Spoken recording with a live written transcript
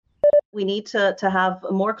We need to have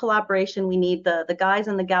more collaboration. We need the guys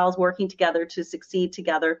and the gals working together to succeed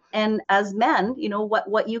together. And as men,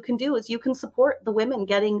 what you can do is you can support the women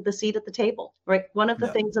getting the seat at the table, right? One of the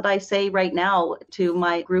things that I say right now to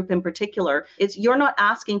my group in particular is you're not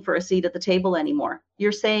asking for a seat at the table anymore.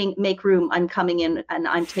 You're saying, make room, I'm coming in and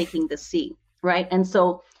I'm taking this seat. Right. And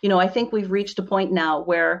so, I think we've reached a point now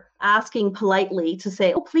where asking politely to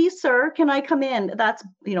say, oh, please, sir, can I come in? That's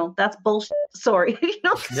bullshit. Sorry.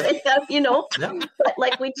 Say that,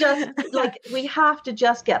 but we have to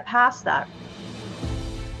just get past that.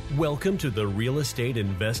 Welcome to the Real Estate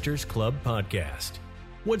Investors Club podcast.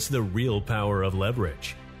 What's the real power of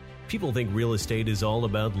leverage? People think real estate is all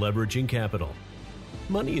about leveraging capital.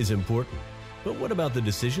 Money is important, but what about the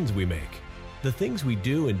decisions we make? The things we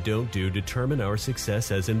do and don't do determine our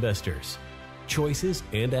success as investors. Choices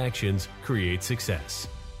and actions create success.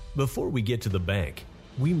 Before we get to the bank,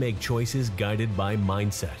 we make choices guided by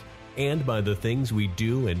mindset and by the things we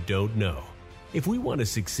do and don't know. If we want to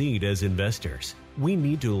succeed as investors, we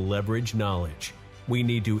need to leverage knowledge. We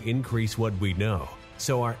need to increase what we know,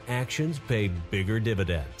 so our actions pay bigger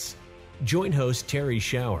dividends. Join host Terry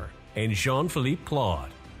Schauer and Jean-Philippe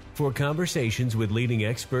Claude for conversations with leading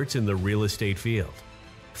experts in the real estate field.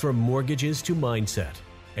 From mortgages to mindset,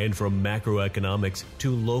 and from macroeconomics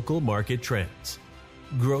to local market trends.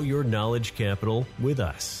 Grow your knowledge capital with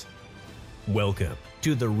us. Welcome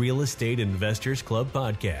to the Real Estate Investors Club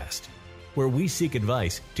podcast, where we seek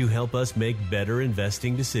advice to help us make better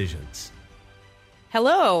investing decisions.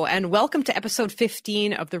 Hello, and welcome to episode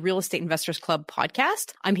 15 of the Real Estate Investors Club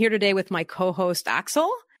podcast. I'm here today with my co-host Axel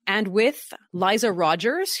and with Liza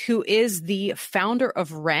Rogers, who is the founder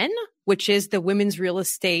of REN, which is the Women's Real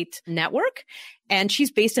Estate Network. And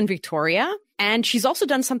she's based in Victoria. And she's also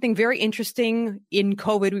done something very interesting in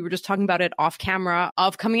COVID. We were just talking about it off camera,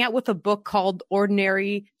 of coming out with a book called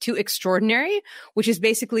Ordinary to Extraordinary, which is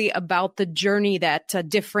basically about the journey that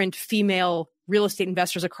different female real estate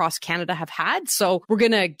investors across Canada have had. So we're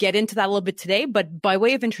going to get into that a little bit today. But by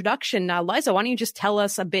way of introduction, Liza, why don't you just tell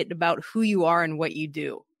us a bit about who you are and what you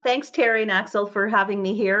do? Thanks, Terry and Axel, for having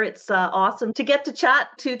me here. It's awesome to get to chat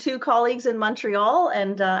to two colleagues in Montreal.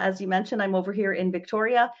 And as you mentioned, I'm over here in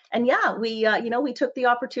Victoria. And we took the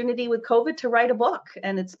opportunity with COVID to write a book.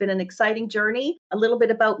 And it's been an exciting journey. A little bit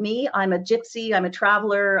about me. I'm a gypsy. I'm a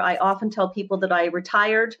traveler. I often tell people that I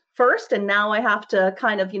retired first and now I have to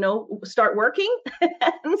kind of, start working.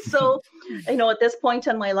 And so, at this point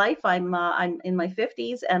in my life, I'm in my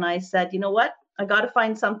 50s. And I said, you know what? I got to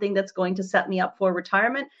find something that's going to set me up for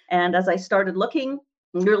retirement. And as I started looking,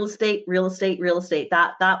 real estate,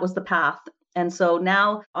 that was the path. And so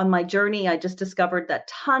now on my journey, I just discovered that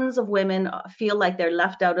tons of women feel like they're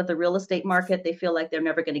left out of the real estate market. They feel like they're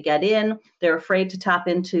never going to get in. They're afraid to tap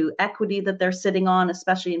into equity that they're sitting on,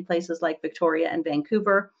 especially in places like Victoria and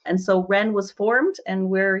Vancouver. And so REN was formed, and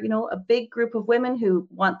we're, a big group of women who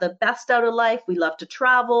want the best out of life. We love to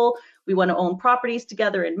travel. We want to own properties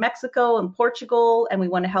together in Mexico and Portugal, and we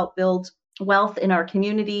want to help build wealth in our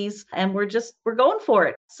communities, and we're going for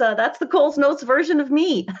it. So that's the Coles Notes version of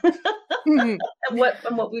me and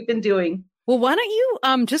what we've been doing. Well, why don't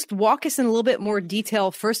you just walk us in a little bit more detail?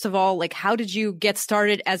 First of all, how did you get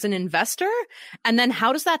started as an investor? And then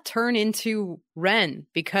how does that turn into REN?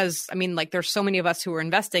 Because there's so many of us who are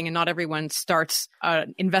investing and not everyone starts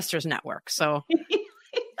an investors network. So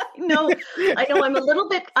No, I know I'm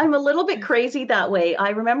a little bit crazy that way. I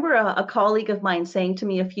remember a colleague of mine saying to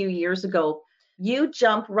me a few years ago, you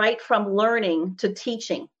jump right from learning to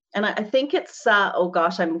teaching. And I think it's,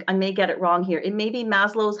 I may get it wrong here. It may be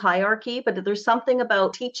Maslow's hierarchy, but there's something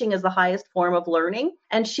about teaching as the highest form of learning.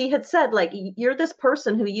 And she had said, you're this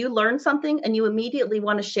person who you learn something and you immediately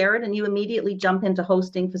want to share it and you immediately jump into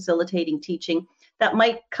hosting, facilitating, teaching. That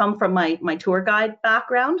might come from my tour guide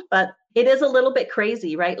background, but it is a little bit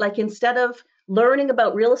crazy, right? Instead of learning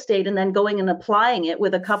about real estate and then going and applying it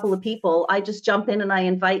with a couple of people, I just jump in and I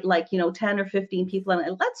invite 10 or 15 people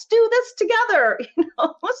and let's do this together.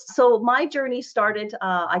 So my journey started,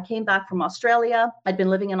 I came back from Australia. I'd been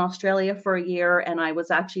living in Australia for a year and I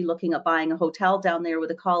was actually looking at buying a hotel down there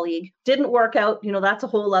with a colleague. Didn't work out, that's a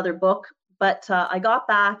whole other book. But I got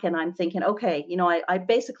back and I'm thinking, okay, I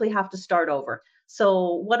basically have to start over.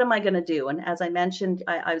 So what am I going to do? And as I mentioned,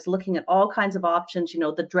 I was looking at all kinds of options,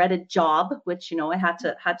 the dreaded job, which, I had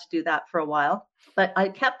to do that for a while. But I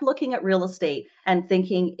kept looking at real estate and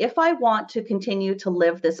thinking, if I want to continue to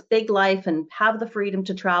live this big life and have the freedom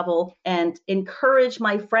to travel and encourage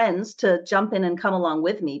my friends to jump in and come along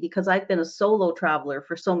with me, because I've been a solo traveler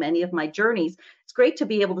for so many of my journeys, It's great to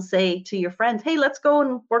be able to say to your friends, hey, let's go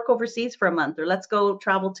and work overseas for a month, or let's go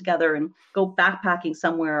travel together and go backpacking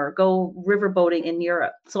somewhere or go riverboating in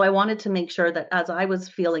Europe. So I wanted to make sure that as I was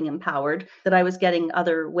feeling empowered, that I was getting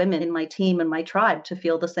other women in my team and my tribe to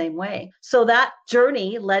feel the same way. So that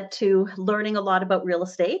journey led to learning a lot about real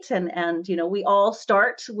estate. And we all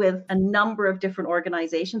start with a number of different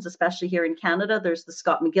organizations, especially here in Canada. There's the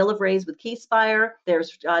Scott McGillivrays with Keyspire.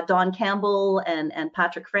 There's Don Campbell and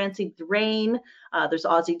Patrick Francie with RAIN. There's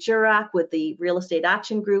Ozzie Jurak with the Real Estate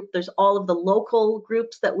Action Group. There's all of the local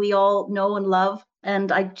groups that we all know and love.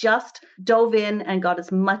 And I just dove in and got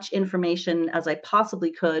as much information as I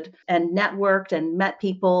possibly could and networked and met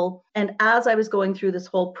people. And as I was going through this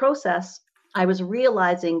whole process, I was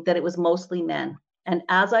realizing that it was mostly men. And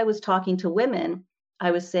as I was talking to women,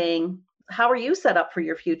 I was saying, how are you set up for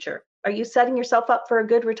your future? Are you setting yourself up for a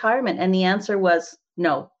good retirement? And the answer was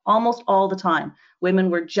no, almost all the time. Women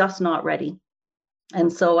were just not ready.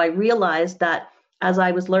 And so I realized that as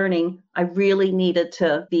I was learning, I really needed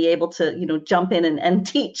to be able to, jump in and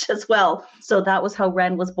teach as well. So that was how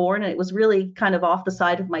REN was born. And it was really kind of off the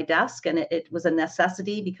side of my desk. And it was a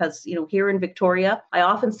necessity because, here in Victoria, I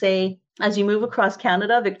often say, as you move across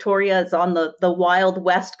Canada, Victoria is on the wild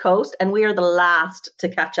west coast, and we are the last to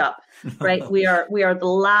catch up, right? we are the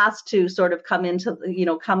last to sort of come into,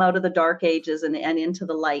 come out of the dark ages and into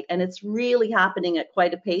the light. And it's really happening at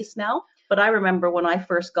quite a pace now. But I remember when I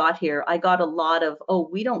first got here, I got a lot of, oh,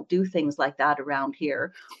 we don't do things like that around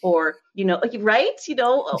here. Or, right?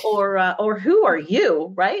 Or who are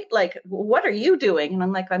you, right? Like, what are you doing? And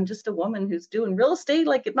I'm like, I'm just a woman who's doing real estate.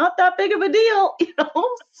 Like, it's not that big of a deal,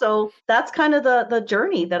 So that's kind of the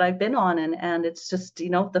journey that I've been on. And it's just,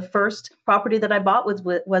 the first property that I bought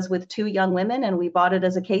was with two young women. And we bought it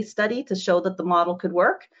as a case study to show that the model could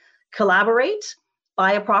work, collaborate,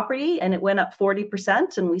 buy a property, and it went up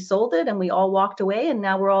 40%, and we sold it and we all walked away, and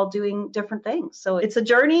now we're all doing different things. So it's a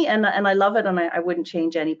journey, and I love it, and I wouldn't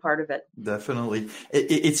change any part of it. Definitely.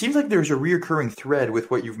 It seems like there's a reoccurring thread with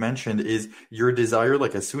what you've mentioned is your desire,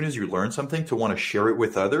 like as soon as you learn something, to want to share it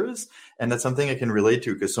with others. And that's something I can relate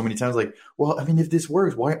to, because so many times like, well, I mean, if this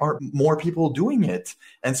works, why aren't more people doing it?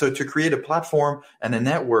 And so to create a platform and a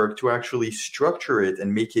network to actually structure it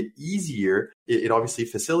and make it easier, it obviously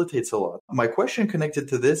facilitates a lot. My question connected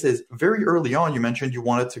to this is, very early on, you mentioned you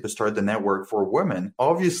wanted to start the network for women.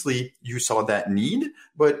 Obviously, you saw that need,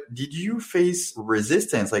 but did you face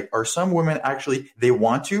resistance? Like, are some women actually, they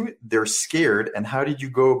want to, they're scared, and how did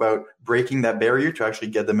you go about breaking that barrier to actually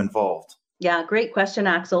get them involved? Yeah, great question,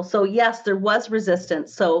 Axel. So yes, there was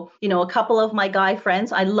resistance. So, a couple of my guy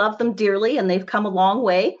friends, I love them dearly and they've come a long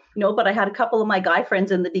way, but I had a couple of my guy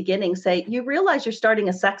friends in the beginning say, you realize you're starting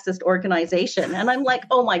a sexist organization. And I'm like,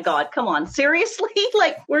 oh my God, come on, seriously?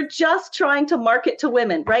 Like, we're just trying to market to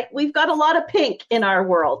women, right? We've got a lot of pink in our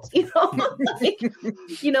world,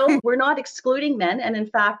 we're not excluding men. And in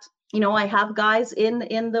fact, I have guys in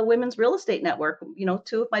the Women's Real Estate Network.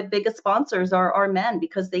 Two of my biggest sponsors are men,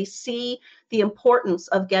 because they see the importance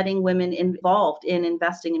of getting women involved in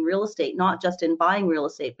investing in real estate, not just in buying real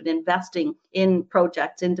estate, but investing in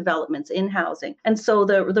projects, in developments, in housing. And so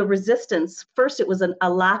the resistance, first, it was a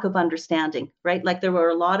lack of understanding, right? Like, there were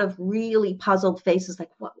a lot of really puzzled faces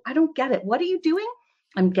like, what? I don't get it. What are you doing?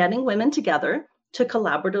 I'm getting women together to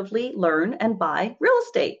collaboratively learn and buy real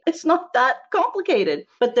estate. It's not that complicated.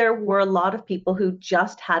 But there were a lot of people who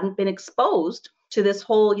just hadn't been exposed to this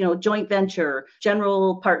whole, joint venture,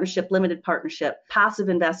 general partnership, limited partnership, passive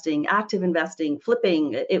investing, active investing,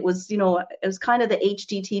 flipping. It was kind of the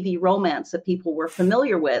HGTV romance that people were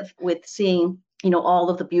familiar with seeing, all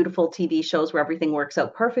of the beautiful TV shows where everything works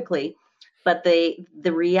out perfectly. But the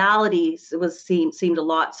reality seemed a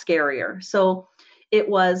lot scarier. So it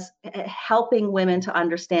was helping women to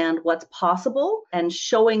understand what's possible and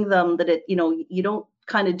showing them that you don't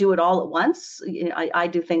kind of do it all at once. I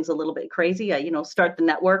do things a little bit crazy. I, start the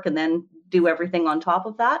network and then do everything on top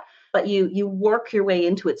of that. But you work your way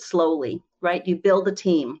into it slowly, right? You build a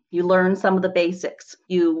team, you learn some of the basics,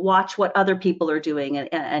 you watch what other people are doing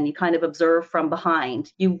and you kind of observe from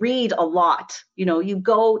behind. You read a lot, you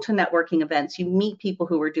go to networking events, you meet people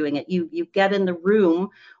who are doing it, you get in the room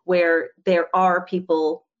where there are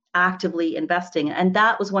people actively investing. And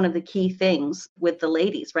that was one of the key things with the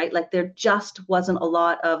ladies, right? Like, there just wasn't a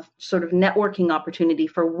lot of sort of networking opportunity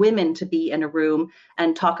for women to be in a room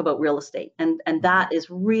and talk about real estate. And that is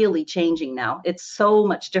really changing now. It's so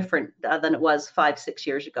much different than it was 5-6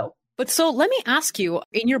 years ago. But so let me ask you,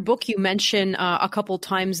 in your book, you mention a couple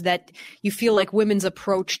times that you feel like women's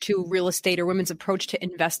approach to real estate or women's approach to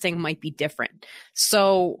investing might be different.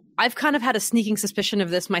 So I've kind of had a sneaking suspicion of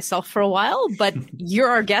this myself for a while, but you're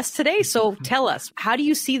our guest today. So tell us, how do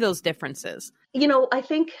you see those differences? I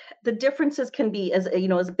think the differences can be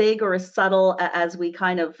as big or as subtle as we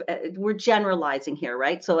kind of, we're generalizing here,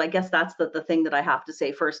 right? So I guess that's the thing that I have to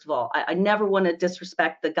say, first of all. I never want to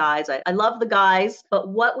disrespect the guys. I love the guys, but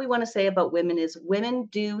what we want to say about women is women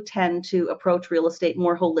do tend to approach real estate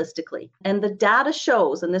more holistically. And the data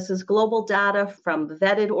shows, and this is global data from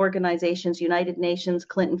vetted organizations, United Nations,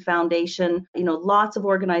 Clinton Foundation, lots of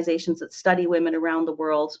organizations that study women around the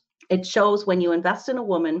world. It shows when you invest in a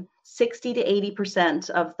woman, 60 to 80%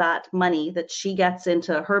 of that money that she gets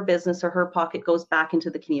into her business or her pocket goes back into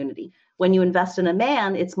the community. When you invest in a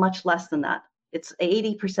man, it's much less than that. It's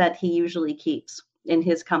 80% he usually keeps in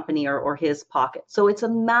his company or his pocket. So it's a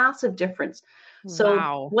massive difference.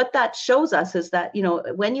 So What that shows us is that,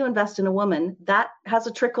 when you invest in a woman, that has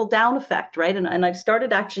a trickle down effect, right? And I've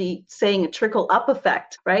started actually saying a trickle up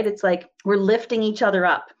effect, right? It's like we're lifting each other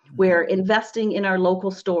up. We're investing in our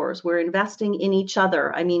local stores. We're investing in each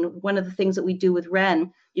other. I mean, one of the things that we do with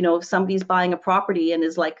Ren, if somebody's buying a property and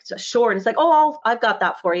is like short, it's like, oh, I've got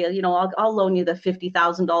that for you. I'll loan you the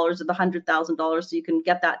 $50,000 or the $100,000 so you can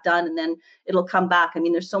get that done, and then it'll come back. I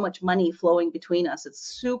mean, there's so much money flowing between us. It's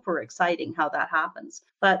super exciting how that happens.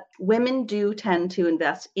 But women do tend to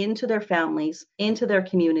invest into their families, into their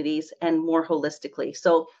communities, and more holistically.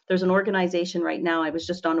 So there's an organization right now. I was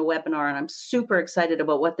just on a webinar, and I'm super excited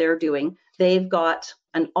about what they're doing. They've got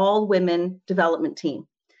an all-women development team.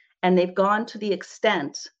 And they've gone to the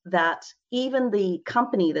extent that even the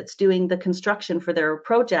company that's doing the construction for their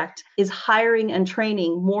project is hiring and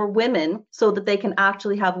training more women so that they can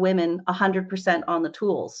actually have women 100% on the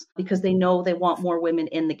tools, because they know they want more women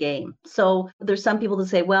in the game. So there's some people that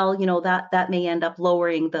say, well, that may end up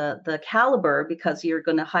lowering the caliber because you're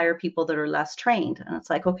going to hire people that are less trained. And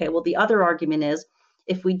it's like, okay, well, the other argument is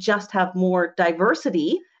if we just have more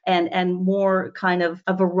diversity and more kind of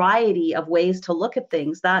a variety of ways to look at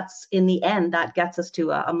things, that's in the end, that gets us to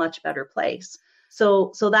a much better place.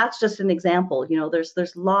 So that's just an example.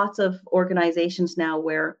 There's lots of organizations now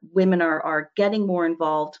where women are getting more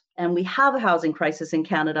involved, and we have a housing crisis in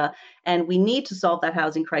Canada, and we need to solve that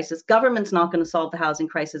housing crisis. Government's not going to solve the housing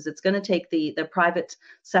crisis. It's going to take the private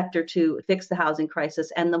sector to fix the housing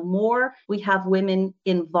crisis. And the more we have women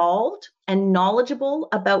involved and knowledgeable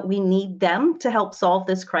about we need them to help solve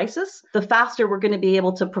this crisis, the faster we're going to be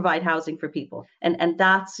able to provide housing for people. And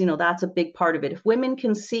that's a big part of it. If women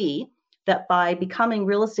can see that by becoming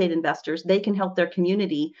real estate investors, they can help their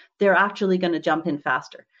community, they're actually going to jump in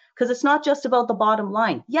faster. Because it's not just about the bottom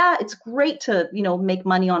line. Yeah, it's great to, make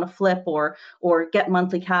money on a flip or get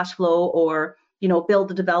monthly cash flow or,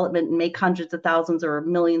 build a development and make hundreds of thousands or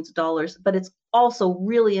millions of dollars. But it's also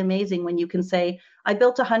really amazing when you can say, I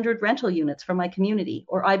built 100 rental units for my community,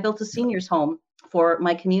 or I built a seniors home for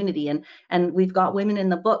my community. And we've got women in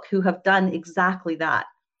the book who have done exactly that.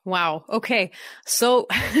 Wow. Okay. So,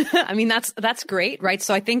 I mean, that's great, right?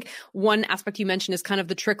 So I think one aspect you mentioned is kind of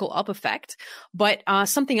the trickle up effect, but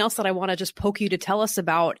something else that I want to just poke you to tell us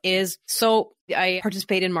about is, so I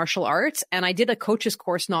participate in martial arts, and I did a coach's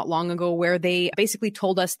course not long ago where they basically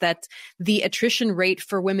told us that the attrition rate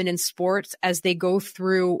for women in sports as they go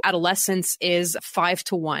through adolescence is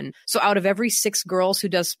 5-1. So out of every 6 girls who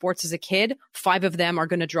does sports as a kid, 5 of them are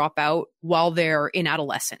going to drop out while they're in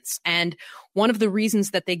adolescence. And one of the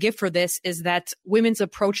reasons that they give for this is that women's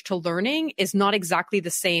approach to learning is not exactly the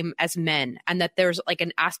same as men, and that there's like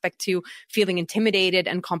an aspect to feeling intimidated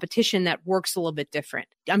and competition that works a little bit different.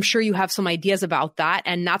 I'm sure you have some ideas about that,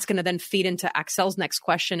 and that's going to then feed into Axel's next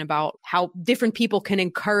question about how different people can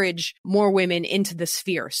encourage more women into the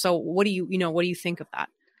sphere. So what do you think of that?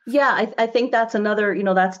 Yeah, I think that's another,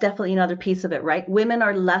 that's definitely another piece of it, right? Women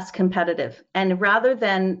are less competitive. And rather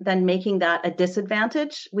than making that a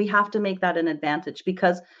disadvantage, we have to make that an advantage,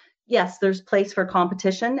 because yes, there's place for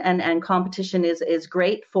competition, and competition is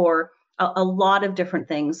great for a lot of different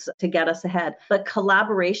things to get us ahead. But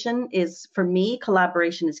collaboration is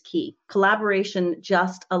key. Collaboration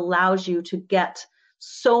just allows you to get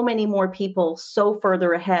so many more people so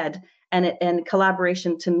further ahead. And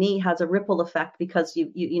collaboration to me has a ripple effect, because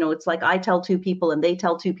you it's like I tell 2 people and they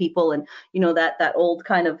tell 2 people, and that old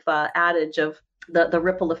kind of adage of the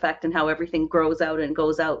ripple effect and how everything grows out and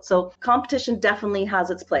goes out. So competition definitely has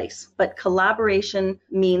its place, but collaboration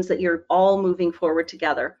means that you're all moving forward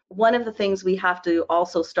together. one of the things we have to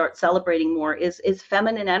also start celebrating more is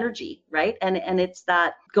feminine energy, right? And it's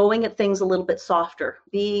that going at things a little bit softer,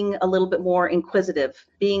 being a little bit more inquisitive,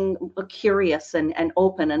 being curious and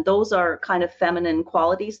open. And those are kind of feminine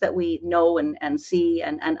qualities that we know and see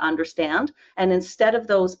and understand. And instead of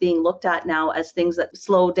those being looked at now as things that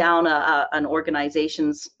slow down an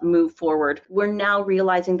organization's move forward, we're now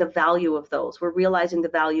realizing the value of those. We're realizing the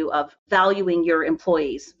value of valuing your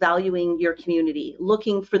employees, valuing your community,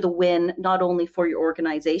 looking for the win, not only for your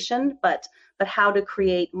organization, but how to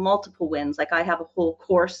create multiple wins. Like I have a whole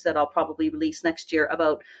course that I'll probably release next year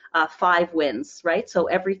about 5 wins, right? So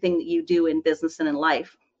everything that you do in business and in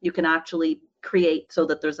life, you can actually create so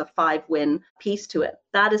that there's a 5-win piece to it.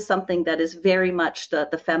 That is something that is very much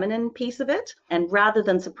the feminine piece of it. And rather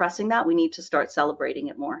than suppressing that, we need to start celebrating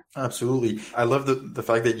it more. Absolutely. I love the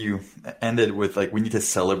fact that you ended with like, we need to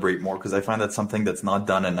celebrate more, because I find that's something that's not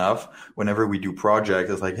done enough whenever we do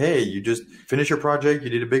projects. It's like, hey, you just finished your project, you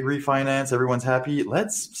did a big refinance, everyone's happy.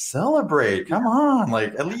 Let's celebrate. Come on.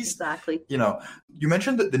 Like at least, exactly. You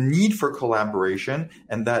mentioned the need for collaboration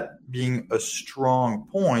and that being a strong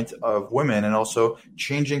point of women, and also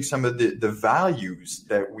changing some of the values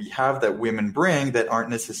that we have that women bring that aren't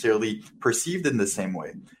necessarily perceived in the same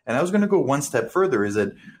way. And I was going to go one step further, is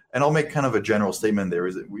that, and I'll make kind of a general statement there,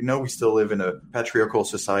 is that we know we still live in a patriarchal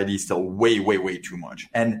society still way, way, way too much.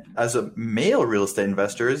 And as a male real estate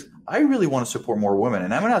investors, I really want to support more women.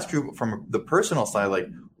 And I'm going to ask you from the personal side, like,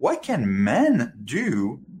 what can men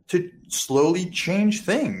do to slowly change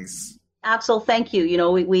things? Axel, thank you.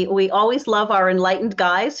 We always love our enlightened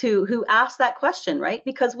guys who ask that question, right?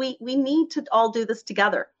 Because we need to all do this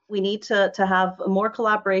together. We need to have more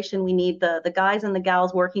collaboration. We need the guys and the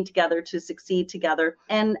gals working together to succeed together.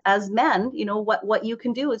 And as men, what you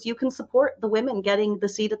can do is you can support the women getting the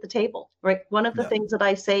seat at the table, right? One of the things that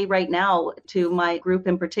I say right now to my group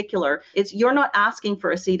in particular is, you're not asking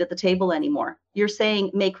for a seat at the table anymore. You're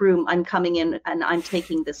saying, make room, I'm coming in and I'm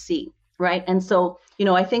taking this seat. Right. And so,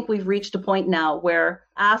 I think we've reached a point now where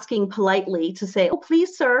asking politely to say, oh,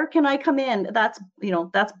 please, sir, can I come in? That's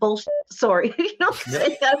bullshit. Sorry.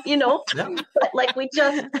 But like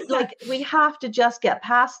we have to just get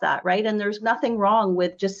past that. Right. And there's nothing wrong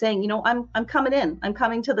with just saying, I'm coming in, I'm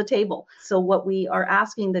coming to the table. So what we are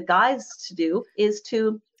asking the guys to do is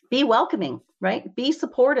to be welcoming, right? Be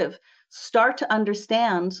supportive, start to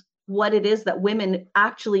understand what it is that women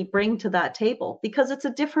actually bring to that table, because it's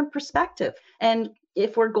a different perspective. And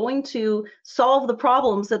if we're going to solve the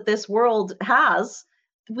problems that this world has,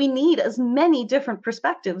 we need as many different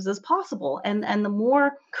perspectives as possible. And the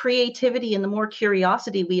more creativity and the more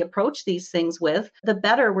curiosity we approach these things with, the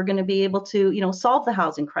better we're going to be able to, solve the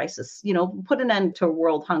housing crisis, put an end to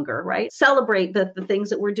world hunger, right? Celebrate the things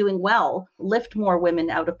that we're doing well, lift more women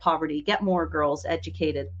out of poverty, get more girls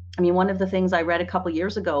educated. I mean, one of the things I read a couple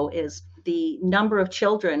years ago is the number of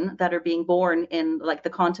children that are being born in like the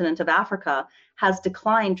continent of Africa has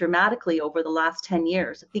declined dramatically over the last 10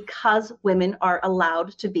 years because women are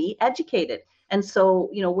allowed to be educated. And so,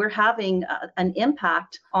 we're having an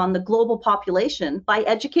impact on the global population by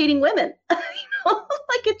educating women.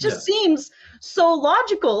 Like it just seems so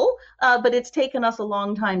logical, but it's taken us a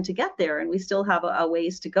long time to get there, and we still have a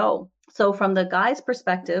ways to go. So from the guy's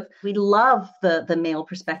perspective, we love the male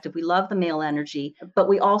perspective. We love the male energy, but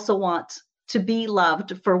we also want to be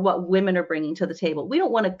loved for what women are bringing to the table. We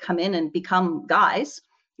don't want to come in and become guys.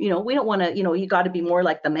 We don't want to, you got to be more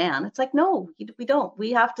like the man. It's like, no, we don't.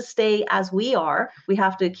 We have to stay as we are. We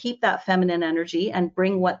have to keep that feminine energy and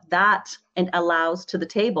bring what that and allows to the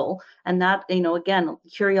table. And that, again,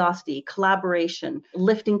 curiosity, collaboration,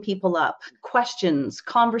 lifting people up, questions,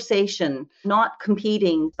 conversation, not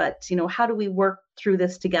competing, but, how do we work through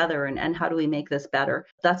this together and how do we make this better?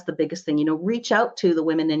 That's the biggest thing. Reach out to the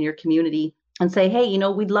women in your community and say, hey,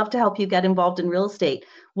 we'd love to help you get involved in real estate.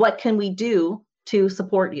 What can we do to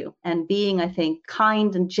support you? And being, I think,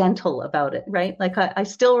 kind and gentle about it, right? Like I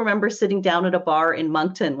still remember sitting down at a bar in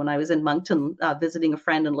Moncton when I was in Moncton visiting a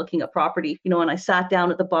friend and looking at property, and I sat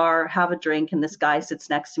down at the bar, have a drink, and this guy sits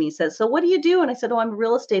next to me and says, so what do you do? And I said, oh, I'm a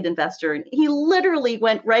real estate investor. And he literally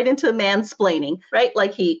went right into mansplaining, right?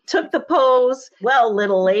 Like he took the pose, well,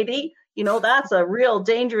 little lady, that's a real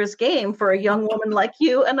dangerous game for a young woman like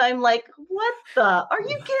you. And I'm like, what are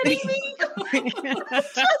you kidding me?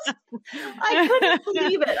 I couldn't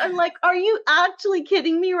believe it. I'm like, are you actually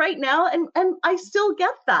kidding me right now? And I still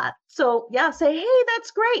get that. So say, hey,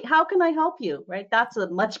 that's great. How can I help you? Right? That's a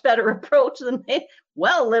much better approach than, hey,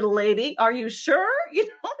 well, little lady, are you sure?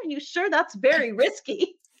 Are you sure? That's very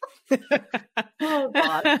risky. Oh,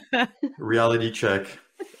 God. Reality check.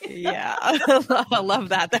 Yeah, I love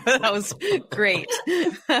that. That was great.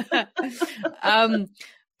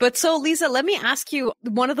 But so, Lisa, let me ask you,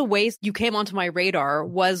 one of the ways you came onto my radar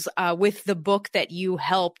was with the book that you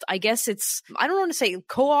helped. I guess it's, I don't want to say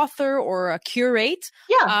co-author or curate.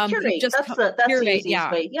 Yeah, curate. That's the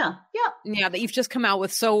easiest way. Yeah. Yeah, that you've just come out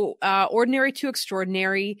with. So Ordinary to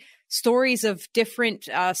Extraordinary, stories of different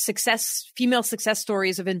female success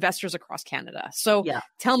stories of investors across Canada. So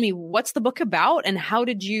tell me, what's the book about and how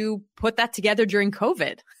did you put that together during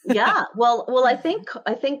COVID? Yeah, well, I think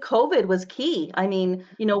COVID was key. I mean,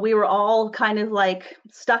 we were all kind of like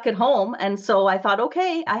stuck at home. And so I thought,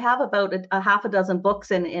 okay, I have about a half a dozen books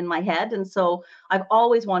in my head. And so I've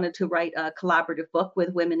always wanted to write a collaborative book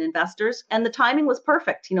with women investors. And the timing was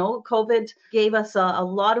perfect. COVID gave us a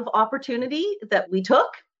lot of opportunity that we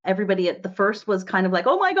took. Everybody at the first was kind of like,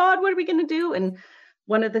 oh my God, what are we going to do? And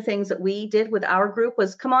one of the things that we did with our group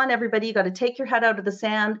was, come on, everybody, you got to take your head out of the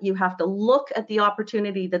sand. You have to look at the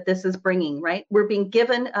opportunity that this is bringing, right? We're being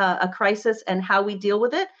given a crisis, and how we deal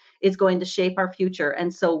with it is going to shape our future.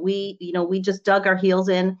 And so we just dug our heels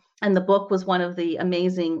in. And the book was one of the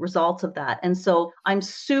amazing results of that. And so I'm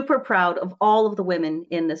super proud of all of the women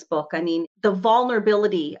in this book. I mean, the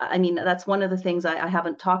vulnerability, that's one of the things I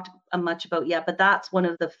haven't talked much about yet, but that's one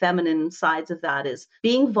of the feminine sides of that, is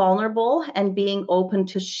being vulnerable and being open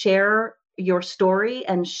to share your story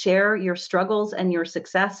and share your struggles and your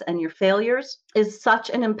success and your failures is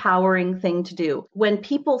such an empowering thing to do. When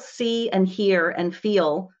people see and hear and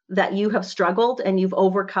feel that you have struggled and you've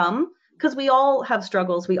overcome, because we all have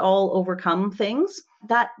struggles, we all overcome things,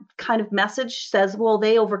 that kind of message says, well,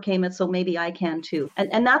 they overcame it, so maybe I can too.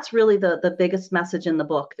 And that's really the biggest message in the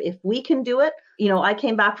book. If we can do it, I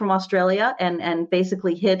came back from Australia and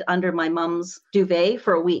basically hid under my mom's duvet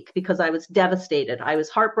for a week because I was devastated. I was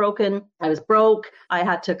heartbroken. I was broke. I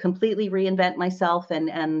had to completely reinvent myself and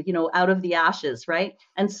out of the ashes, right?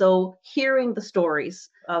 And so hearing the stories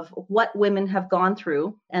of what women have gone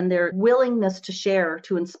through and their willingness to share,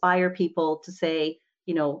 to inspire people to say,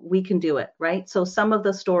 we can do it, right? So some of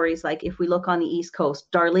the stories, like if we look on the East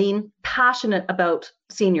Coast, Darlene, passionate about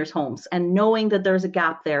seniors' homes and knowing that there's a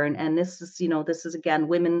gap there. And this is again,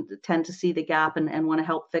 women tend to see the gap and want to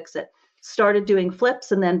help fix it. Started doing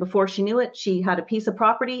flips. And then before she knew it, she had a piece of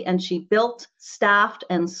property and she built, staffed,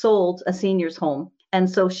 and sold a seniors' home. And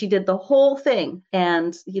so she did the whole thing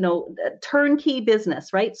and, turnkey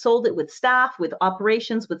business, right? Sold it with staff, with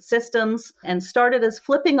operations, with systems, and started as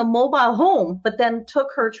flipping a mobile home, but then took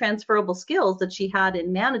her transferable skills that she had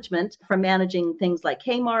in management from managing things like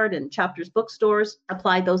Kmart and Chapters bookstores,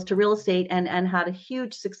 applied those to real estate and had a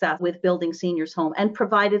huge success with building seniors' home and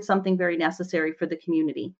provided something very necessary for the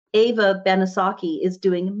community. Ava Benisaki is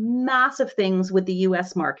doing massive things with the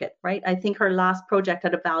US market, right? I think her last project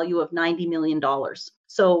had a value of $90 million.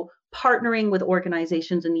 So partnering with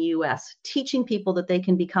organizations in the US, teaching people that they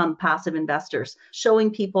can become passive investors,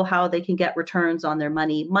 showing people how they can get returns on their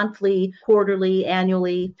money monthly, quarterly,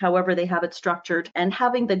 annually, however they have it structured, and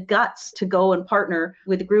having the guts to go and partner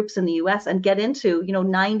with groups in the US and get into,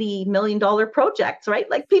 $90 million projects, right?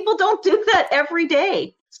 Like people don't do that every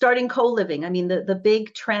day. Starting co-living. I mean, the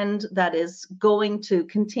big trend that is going to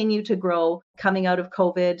continue to grow coming out of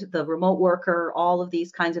COVID, the remote worker, all of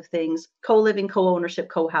these kinds of things, co-living, co-ownership,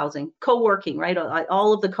 co-housing, co-working, right?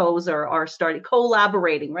 All of the co's are starting,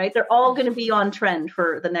 collaborating, right? They're all going to be on trend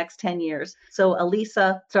for the next 10 years. So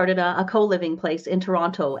Elisa started a co-living place in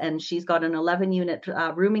Toronto, and she's got an 11-unit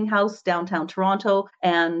rooming house downtown Toronto,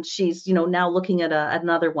 and she's, now looking at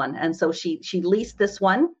another one. And so she leased this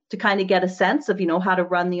one to kind of get a sense of, how to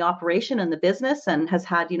run the operation and the business, and has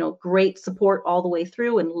had, great support all the way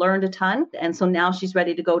through and learned a ton. And so now she's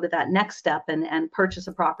ready to go to that next step and purchase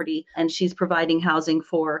a property. And she's providing housing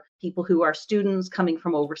for people who are students coming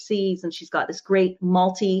from overseas. And she's got this great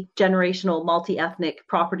multi-generational, multi-ethnic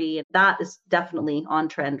property. And that is definitely on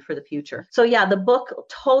trend for the future. So yeah, the book,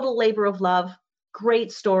 total labor of love,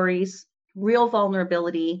 great stories, real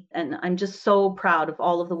vulnerability. And I'm just so proud of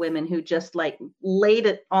all of the women who just laid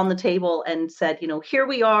it on the table and said, here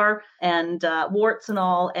we are, and warts and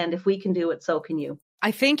all. And if we can do it, so can you. I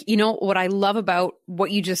think, what I love about what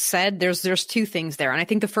you just said, there's two things there. And I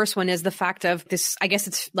think the first one is the fact of this, I guess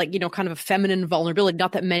it's kind of a feminine vulnerability,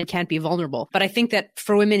 not that men can't be vulnerable, but I think that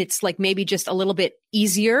for women, it's maybe just a little bit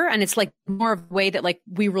easier. And it's more of a way that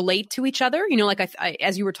we relate to each other. I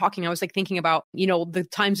as you were talking, I was thinking about, the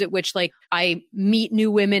times at which I meet new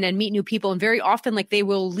women and meet new people, and very often they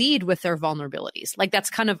will lead with their vulnerabilities. That's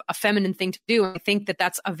kind of a feminine thing to do. I think that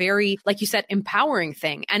that's a very, like you said, empowering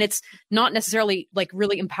thing. And it's not necessarily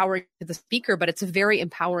really empowering to the speaker, but it's very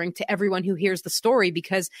empowering to everyone who hears the story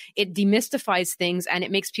because it demystifies things and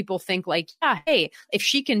it makes people think like, yeah, hey, if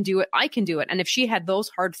she can do it, I can do it. And if she had those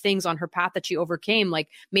hard things on her path that she overcame, like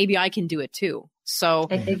maybe I can do it too. So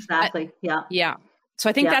exactly. Yeah. So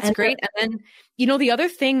I think that's great. And then, the other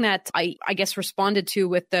thing that I guess responded to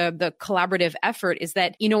with the collaborative effort is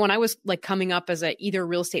that, when I was like coming up as either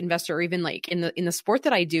real estate investor or even like in the sport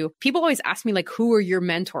that I do, people always ask me like, who are your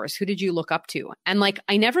mentors? Who did you look up to? And like,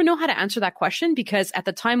 I never know how to answer that question because at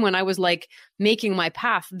the time when I was like making my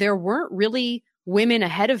path, there weren't really women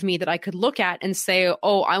ahead of me that I could look at and say,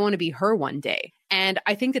 oh, I want to be her one day. And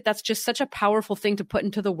I think that that's just such a powerful thing to put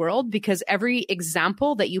into the world because every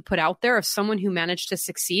example that you put out there of someone who managed to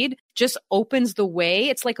succeed just opens the way.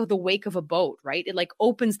 It's like the wake of a boat, right? It like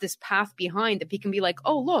opens this path behind that people can be like,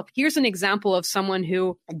 oh, look, here's an example of someone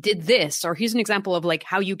who did this, or here's an example of like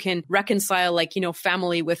how you can reconcile like,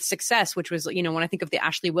 family with success, which was, when I think of the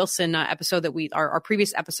Ashley Wilson episode that our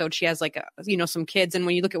previous episode, she has like, some kids. And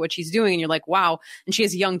when you look at what she's doing and you're like, wow, and she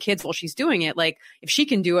has young kids while she's doing it, like if she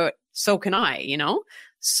can do it, so can I,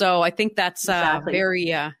 So I think that's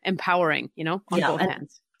very empowering, on both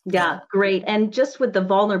ends. Yeah, great. And just with the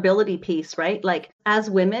vulnerability piece, right? Like as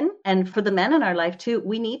women and for the men in our life too,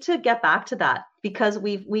 we need to get back to that because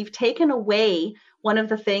we've taken away one of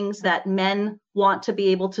the things that men want to be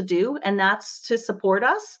able to do, and that's to support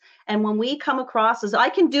us. And when we come across as I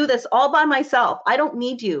can do this all by myself, I don't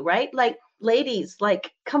need you, right? Like ladies,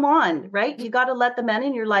 like, come on, right? You got to let the men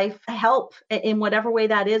in your life help in whatever way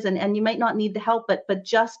that is. And you might not need the help, but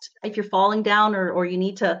just if you're falling down or you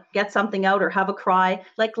need to get something out or have a cry,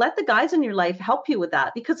 like let the guys in your life help you with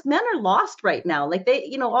that because men are lost right now. Like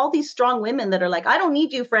they, all these strong women that are like, I don't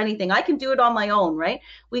need you for anything. I can do it on my own, right?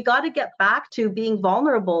 We got to get back to being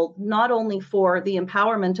vulnerable, not only for the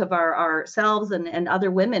empowerment of ourselves and other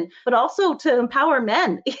women, but also to empower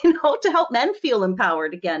men, to help men feel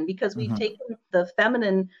empowered again, because we've taken the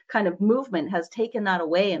feminine kind of movement has taken that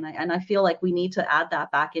away. And I feel like we need to add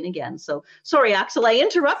that back in again. So sorry, Axel, I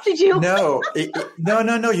interrupted you. No,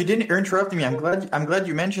 no. You didn't interrupt me. I'm glad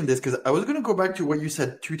you mentioned this because I was going to go back to what you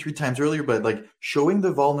said 2-3 times earlier, but like showing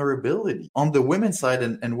the vulnerability on the women's side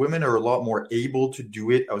and women are a lot more able to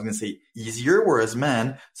do it. I was going to say easier. Whereas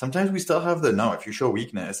men, sometimes we still have no, if you show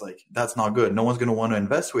weakness, like that's not good. No one's going to want to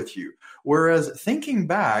invest with you. Whereas thinking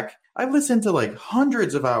back, I've listened to like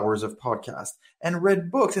hundreds of hours of podcasts and read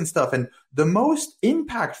books and stuff. And the most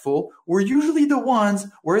impactful were usually the ones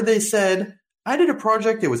where they said, I did a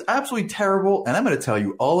project that was absolutely terrible. And I'm going to tell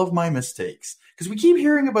you all of my mistakes because we keep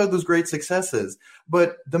hearing about those great successes.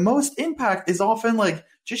 But the most impact is often like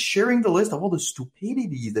just sharing the list of all the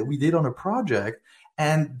stupidities that we did on a project.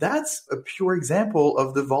 And that's a pure example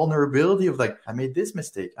of the vulnerability of like, I made this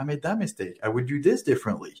mistake. I made that mistake. I would do this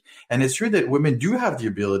differently. And it's true that women do have the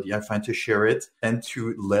ability, I find, to share it and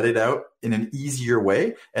to let it out in an easier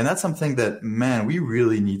way. And that's something that, man, we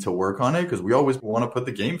really need to work on it because we always want to put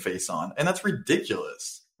the game face on. And that's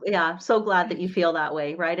ridiculous. Yeah, I'm so glad that you feel that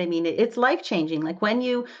way, right? I mean, it's life-changing. Like when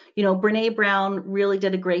Brene Brown really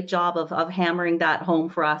did a great job of hammering that home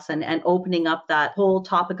for us and opening up that whole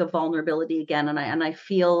topic of vulnerability again. And I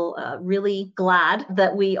feel really glad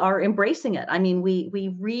that we are embracing it. I mean,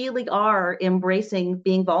 we really are embracing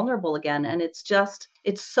being vulnerable again. And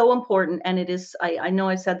it's so important. And it is, I know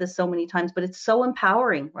I've said this so many times, but it's so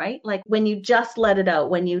empowering, right? Like when you just let it out,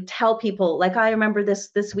 when you tell people, like I remember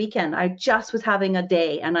this weekend, I just was having a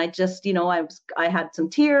day and I just, I had some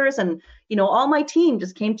tears and, all my team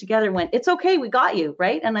just came together and went, it's okay, we got you,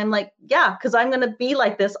 right? And I'm like, yeah, because I'm going to be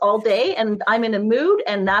like this all day and I'm in a mood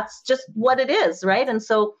and that's just what it is, right? And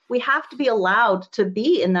so we have to be allowed to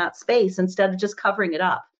be in that space instead of just covering it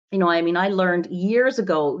up. I learned years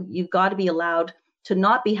ago, you've got to be allowed to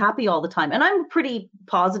not be happy all the time. And I'm a pretty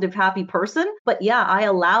positive, happy person, but yeah, I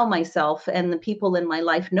allow myself and the people in my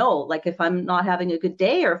life know, like if I'm not having a good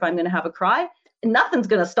day or if I'm going to have a cry, nothing's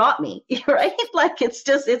going to stop me, right? Like it's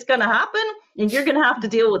going to happen and you're going to have to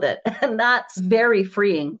deal with it. And that's very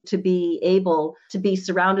freeing to be able to be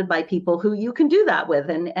surrounded by people who you can do that with.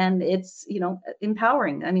 And it's,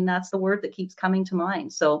 empowering. I mean, that's the word that keeps coming to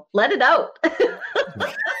mind. So let it out.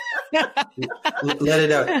 Let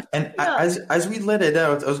it out. And as we let it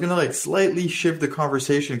out, I was going to slightly shift the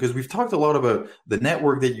conversation because we've talked a lot about the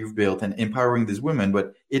network that you've built and empowering these women,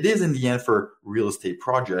 but it is in the end for real estate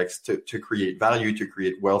projects to create value, to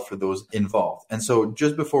create wealth for those involved. And so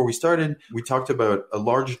just before we started, we talked about a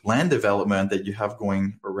large land development that you have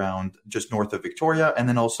going around just north of Victoria, and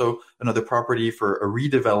then also another property for a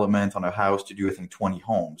redevelopment on a house to do, I think, 20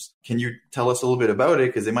 homes. Can you tell us a little bit about it?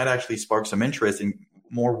 Because it might actually spark some interest in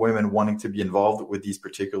more women wanting to be involved with these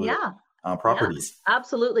particular properties. Yeah,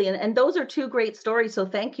 absolutely. And those are two great stories. So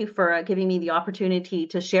thank you for giving me the opportunity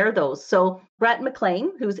to share those. So Brett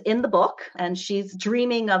McLean, who's in the book, and she's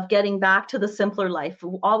dreaming of getting back to the simpler life,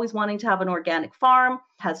 always wanting to have an organic farm,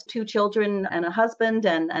 has 2 children and a husband,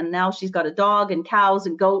 and now she's got a dog and cows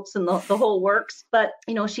and goats and the whole works. But,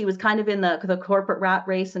 she was kind of in the corporate rat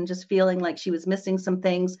race and just feeling like she was missing some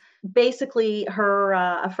things. Basically,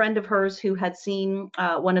 a friend of hers who had seen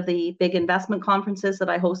one of the big investment conferences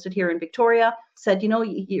that I hosted here in Victoria said,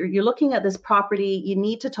 you're looking at this property, you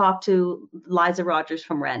need to talk to Liza Rogers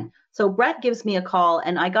from Wren. So Brett gives me a call,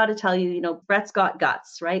 and I got to tell you, Brett's got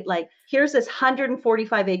guts, right? Like, here's this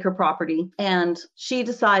 145 acre property, and she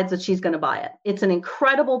decides that she's going to buy it. It's an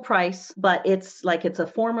incredible price, but it's a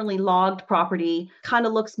formerly logged property, kind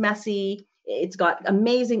of looks messy. It's got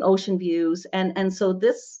amazing ocean views. And so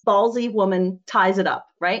this ballsy woman ties it up,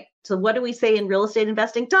 right? So what do we say in real estate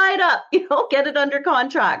investing? Tie it up, get it under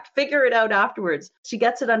contract, figure it out afterwards. She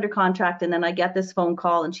gets it under contract. And then I get this phone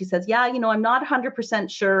call and she says, yeah, I'm not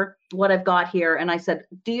 100% sure what I've got here. And I said,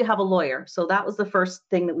 do you have a lawyer? So that was the first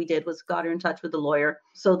thing that we did, was got her in touch with the lawyer.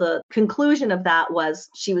 So the conclusion of that was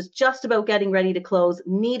she was just about getting ready to close,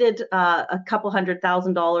 needed a couple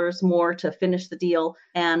 $100,000 more to finish the deal.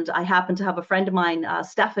 And I happened to have a friend of mine,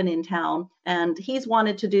 Stefan, in town, and he's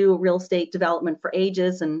wanted to do real estate development for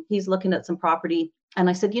ages, and he's looking at some property. And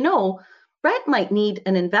I said, Brett might need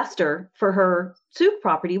an investor for her Sooke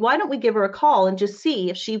property. Why don't we give her a call and just see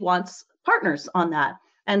if she wants partners on that?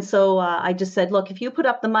 And so I just said, look, if you put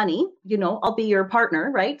up the money, I'll be your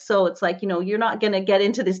partner, right? So it's like, you're not going to get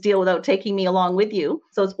into this deal without taking me along with you.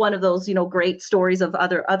 So it's one of those, great stories of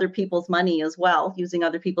other people's money as well, using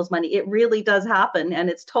other people's money. It really does happen, and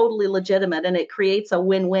it's totally legitimate, and it creates a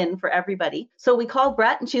win-win for everybody. So we called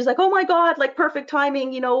Brett, and she's like, oh my God, like perfect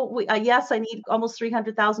timing. Yes, I need almost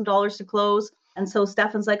 $300,000 to close. And so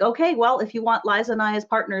Stefan's like, okay, well, if you want Liza and I as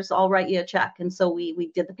partners, I'll write you a check. And so we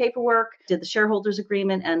did the paperwork, did the shareholders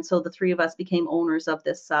agreement. And so the 3 of us became owners of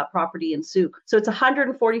this property in Sooke. So it's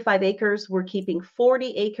 145 acres. We're keeping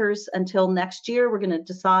 40 acres until next year. We're going to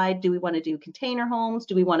decide, do we want to do container homes?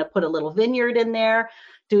 Do we want to put a little vineyard in there?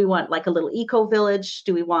 Do we want like a little eco village?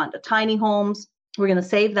 Do we want tiny homes? We're going to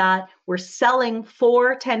save that. We're selling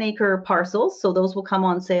 4 10-acre parcels. So those will come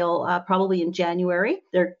on sale probably in January.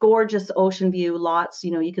 They're gorgeous ocean view lots.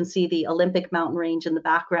 You can see the Olympic mountain range in the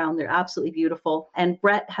background. They're absolutely beautiful. And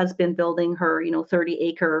Brett has been building her,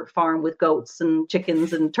 30-acre farm with goats and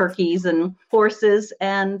chickens and turkeys and horses.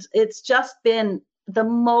 And it's just been the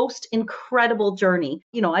most incredible journey.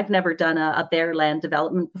 I've never done a bare land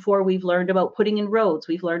development before. We've learned about putting in roads.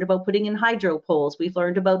 We've learned about putting in hydro poles. We've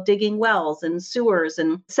learned about digging wells and sewers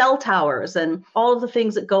and cell towers and all of the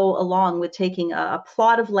things that go along with taking a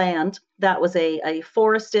plot of land that was a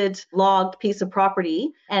forested, logged piece of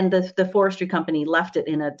property, and the forestry company left it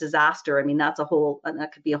in a disaster. I mean, that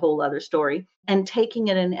could be a whole other story. And taking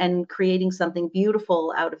it and creating something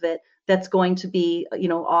beautiful out of it that's going to be,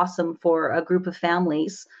 awesome for a group of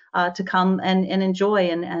families to come and enjoy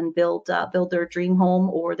and build their dream home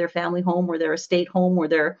or their family home or their estate home or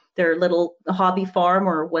their little hobby farm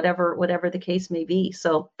or whatever the case may be.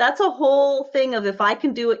 So that's a whole thing of, if I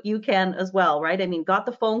can do it, you can as well, right? I mean, got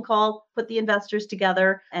the phone call, put the investors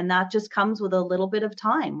together, and that just comes with a little bit of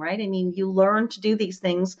time, right? I mean, you learn to do these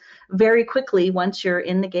things very quickly once you're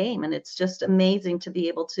in the game, and it's just amazing to be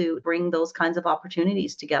able to bring those kinds of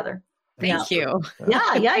opportunities together. Thank you.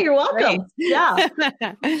 Yeah, you're welcome. Yeah.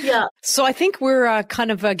 So I think we're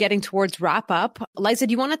kind of getting towards wrap up. Liza,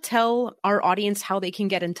 do you want to tell our audience how they can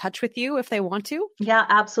get in touch with you if they want to? Yeah,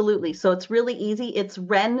 absolutely. So it's really easy. It's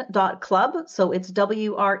wren.club. So it's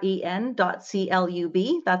WREN.CLUB.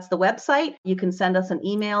 That's the website. You can send us an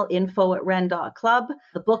email, info@wren.club.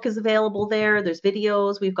 The book is available there. There's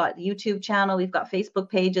videos. We've got YouTube channel. We've got Facebook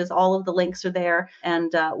pages. All of the links are there.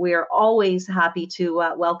 And we are always happy to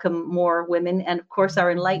welcome more women and, of course,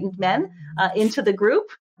 our enlightened men into the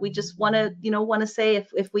group. We just want to say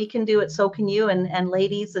if we can do it, so can you. And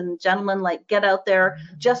ladies and gentlemen, like, get out there,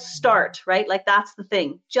 just start, right? Like, that's the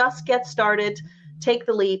thing. Just get started, take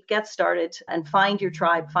the leap, get started, and find your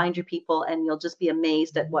tribe, find your people, and you'll just be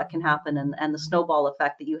amazed at what can happen and the snowball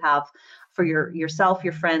effect that you have for yourself,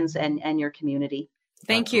 your friends, and your community.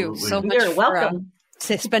 Thank you so much. You're welcome.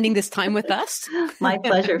 Spending this time with us. My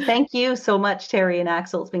pleasure. Thank you so much, Terry and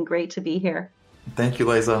Axel. It's been great to be here. Thank you,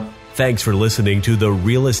 Liza. Thanks for listening to the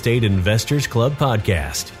Real Estate Investors Club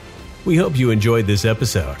podcast. We hope you enjoyed this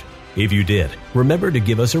episode. If you did, remember to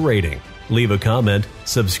give us a rating, leave a comment,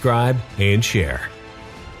 subscribe, and share.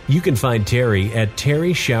 You can find Terry at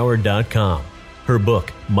terryshower.com. Her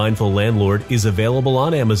book, Mindful Landlord, is available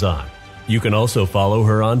on Amazon. You can also follow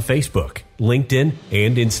her on Facebook, LinkedIn,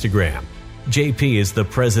 and Instagram. JP is the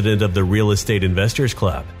president of the Real Estate Investors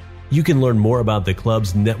Club. You can learn more about the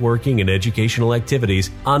club's networking and educational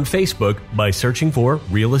activities on Facebook by searching for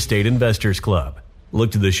Real Estate Investors Club.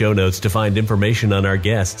 Look to the show notes to find information on our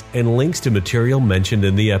guests and links to material mentioned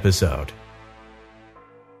in the episode.